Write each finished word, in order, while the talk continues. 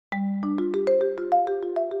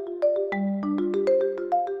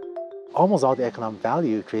Almost all the economic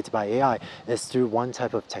value created by AI is through one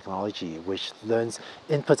type of technology, which learns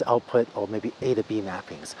input to output or maybe A to B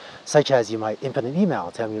mappings, such as you might input an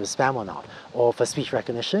email, tell me if it's spam or not, or for speech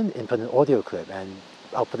recognition, input an audio clip and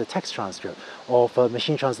output a text transcript, or for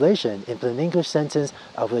machine translation, input an English sentence,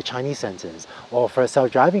 output a Chinese sentence, or for a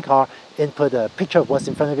self-driving car, input a picture of what's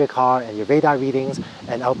in front of your car and your radar readings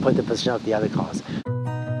and output the position of the other cars.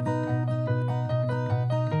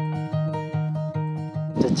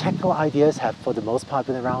 The technical ideas have, for the most part,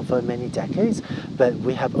 been around for many decades, but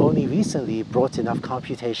we have only recently brought enough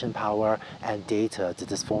computation power and data to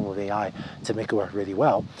this form of AI to make it work really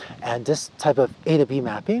well. And this type of A to B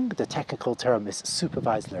mapping, the technical term is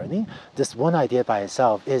supervised learning. This one idea by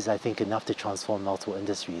itself is, I think, enough to transform multiple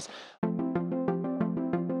industries.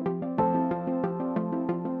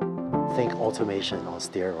 Think automation on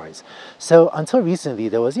steroids. So until recently,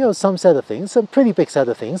 there was some set of things, some pretty big set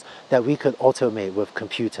of things that we could automate with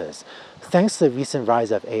computers. Thanks to the recent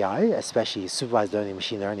rise of AI, especially supervised learning,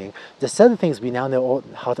 machine learning, the set of things we now know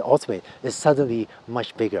how to automate is suddenly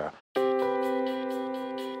much bigger.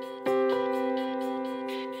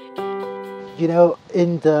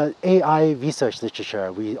 In the AI research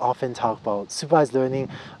literature, we often talk about supervised learning,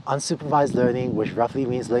 unsupervised learning, which roughly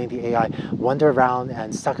means letting the AI wander around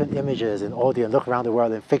and suck in images and audio and look around the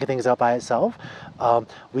world and figure things out by itself.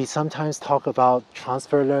 We sometimes talk about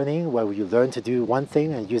transfer learning, where you learn to do one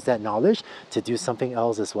thing and use that knowledge to do something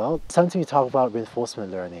else as well. Sometimes we talk about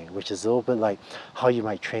reinforcement learning, which is a little bit like how you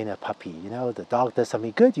might train a puppy. The dog does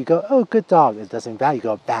something good, you go, oh, good dog. It does something bad, you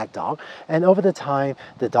go, bad dog. And over the time,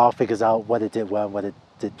 the dog figures out what it did well and what it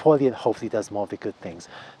did poorly and hopefully does more of the good things.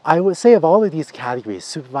 I would say of all of these categories,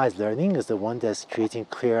 supervised learning is the one that's creating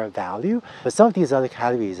clear value. But some of these other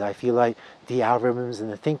categories, I feel like the algorithms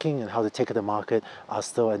and the thinking and how to take it to market are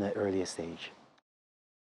still in an earlier stage.